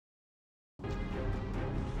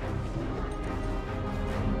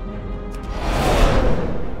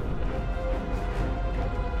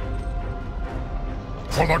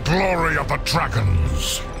for the glory of the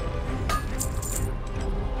dragons!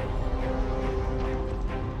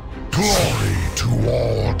 Glory to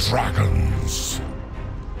all dragons!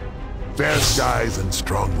 Fair skies and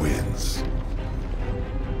strong winds.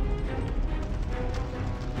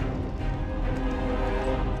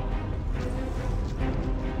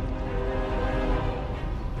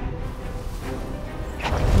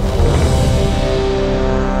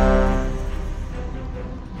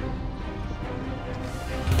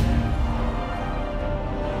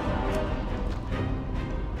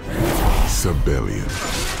 Sibelian,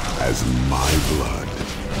 as my blood,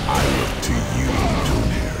 I look to you to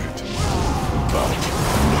inherit. But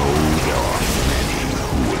know there are many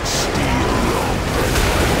who would steal your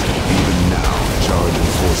birthright. Even now, Charged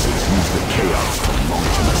forces use the chaos to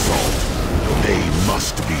launch an assault. They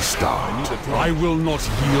must be stopped. I will not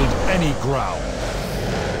yield any ground.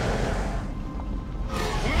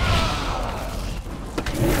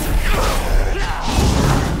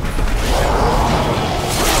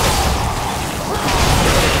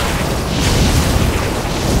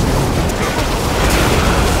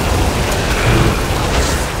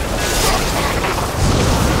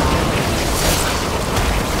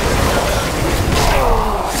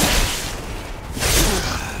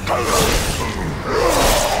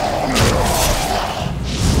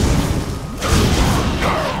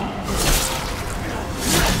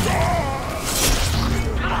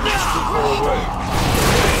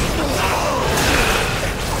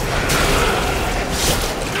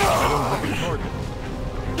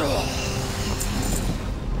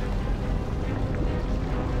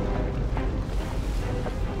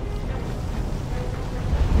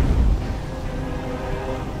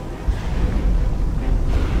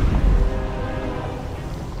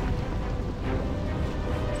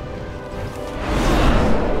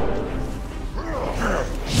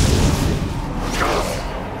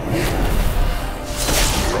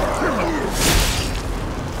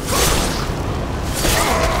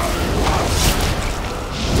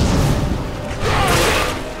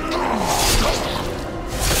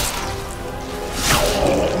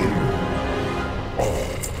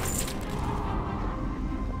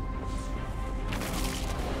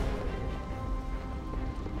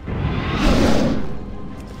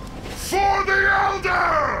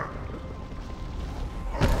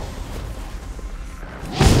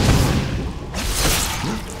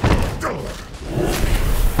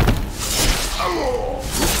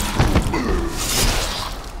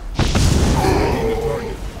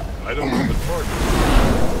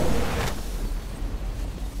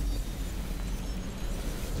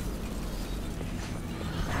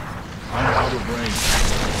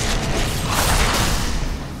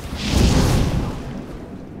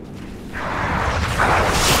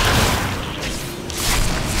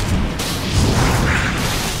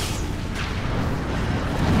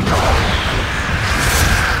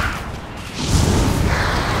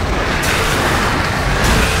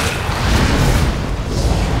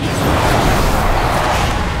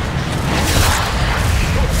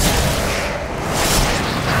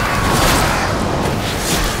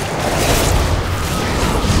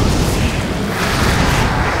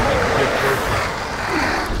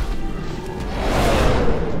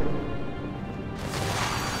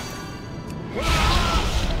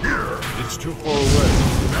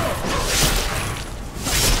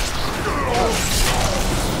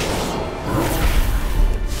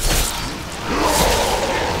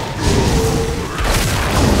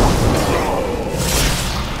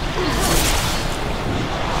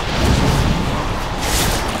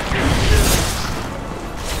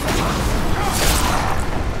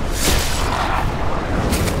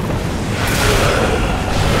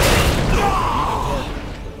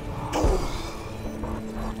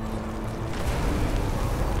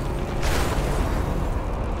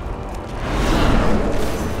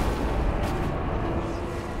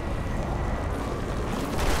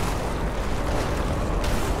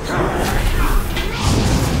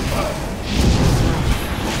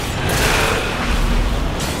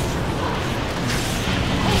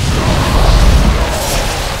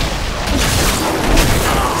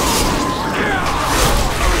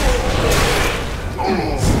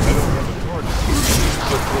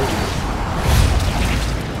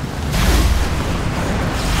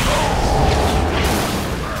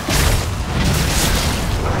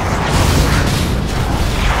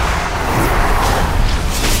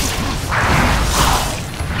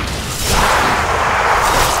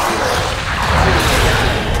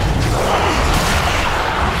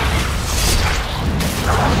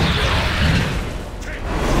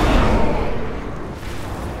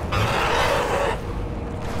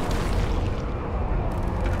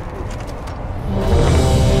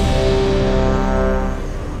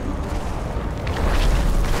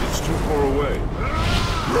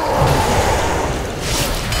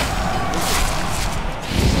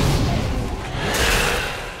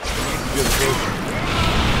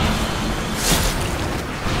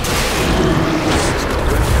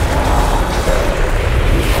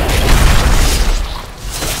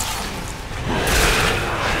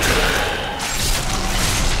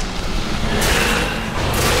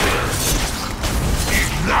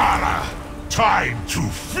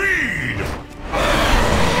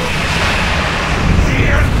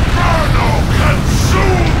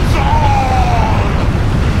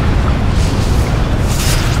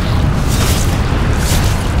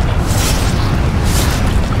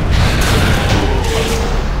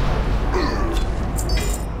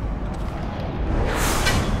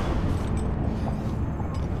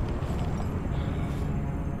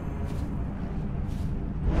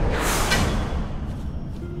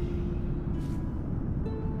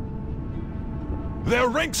 Their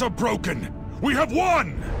ranks are broken! We have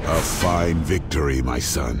won! A fine victory, my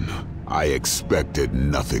son. I expected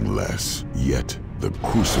nothing less. Yet, the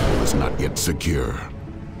Crucible is not yet secure.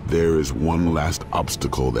 There is one last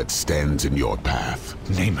obstacle that stands in your path.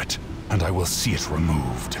 Name it, and I will see it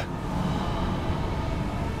removed.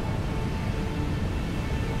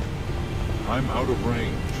 I'm out of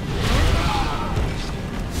range.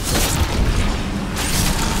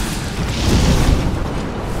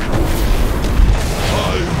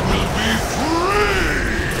 I will be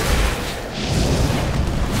free!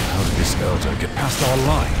 How did this Elder get past our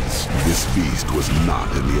lines? This beast was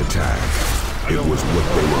not in the attack. It was what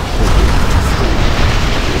they were hoping to free.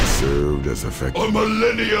 It served as effective. A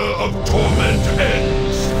millennia of torment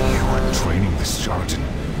ends! You are training this charlatan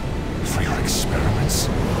for your experiments?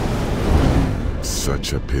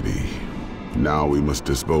 Such a pity. Now we must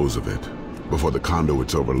dispose of it, before the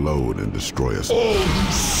conduits overload and destroy us. All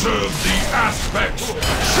who serve the aspects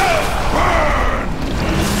shall burn!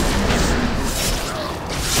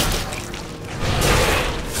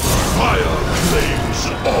 Fire claims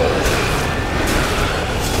all!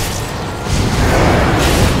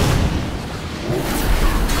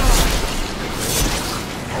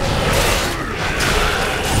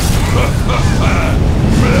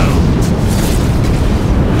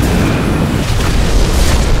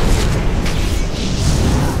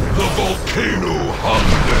 Volcano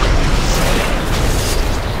hungers!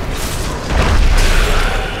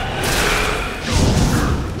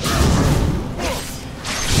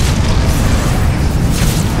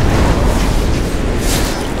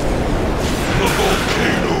 The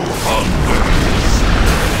volcano hungers!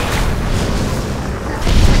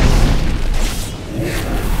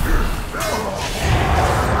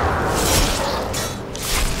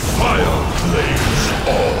 Fire claims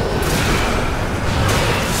all!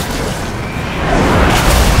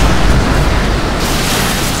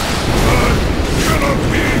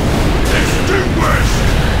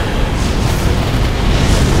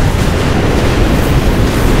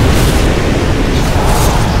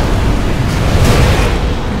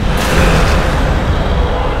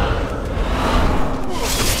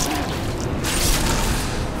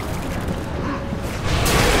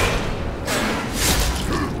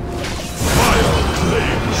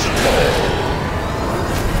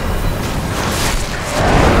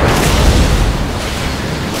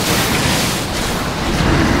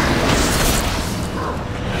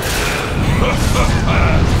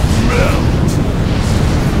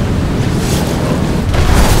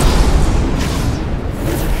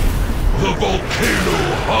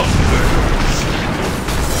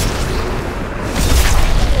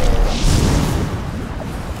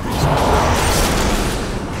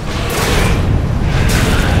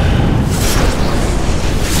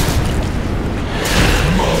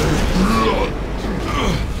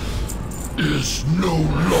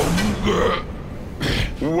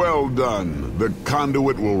 Well done. The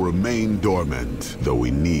conduit will remain dormant, though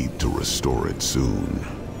we need to restore it soon.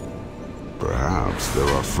 Perhaps there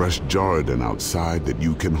are fresh Jarden outside that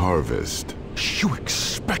you can harvest. You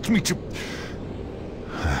expect me to...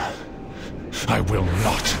 I will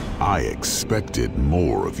not. I expected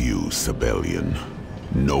more of you, Sibelian.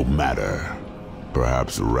 No matter.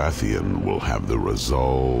 Perhaps Rathian will have the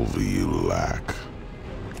resolve you lack.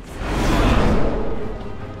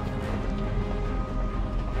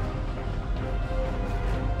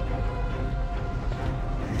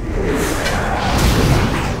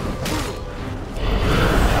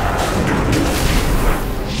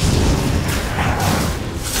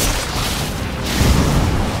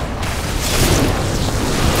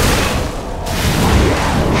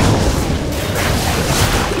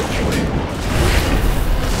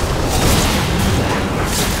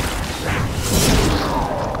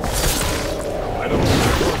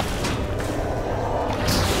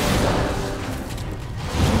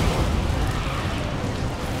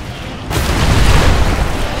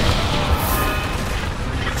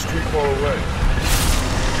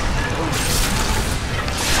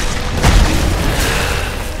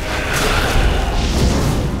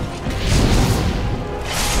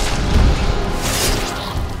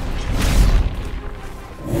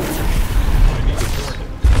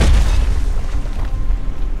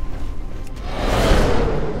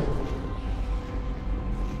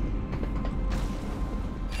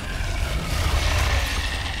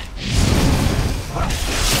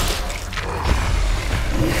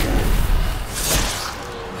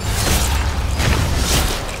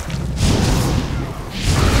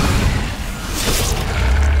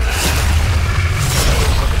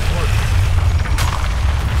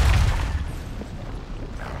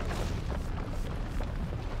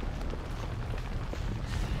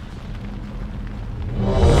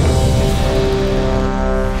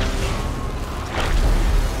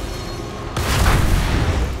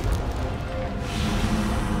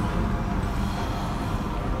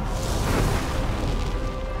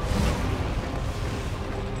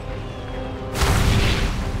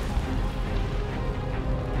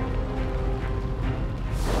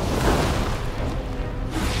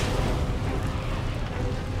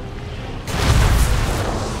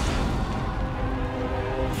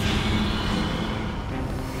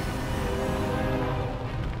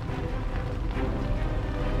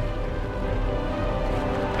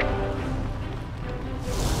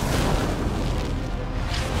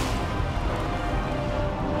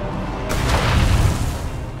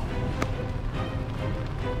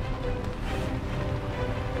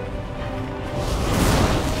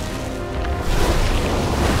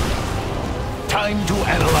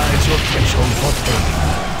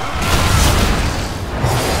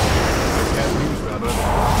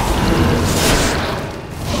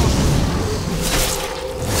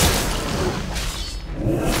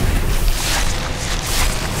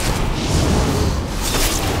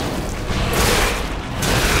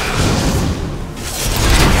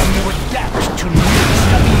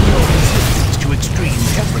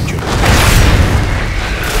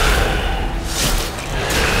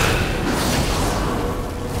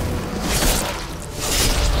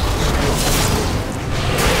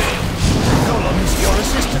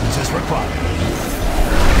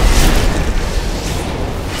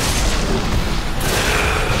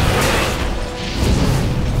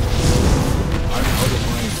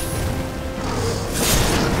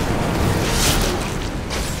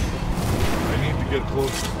 Can you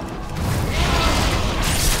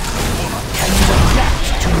adapt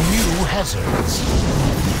to new hazards?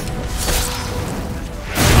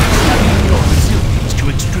 Studying your resilience to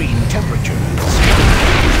extreme temperatures.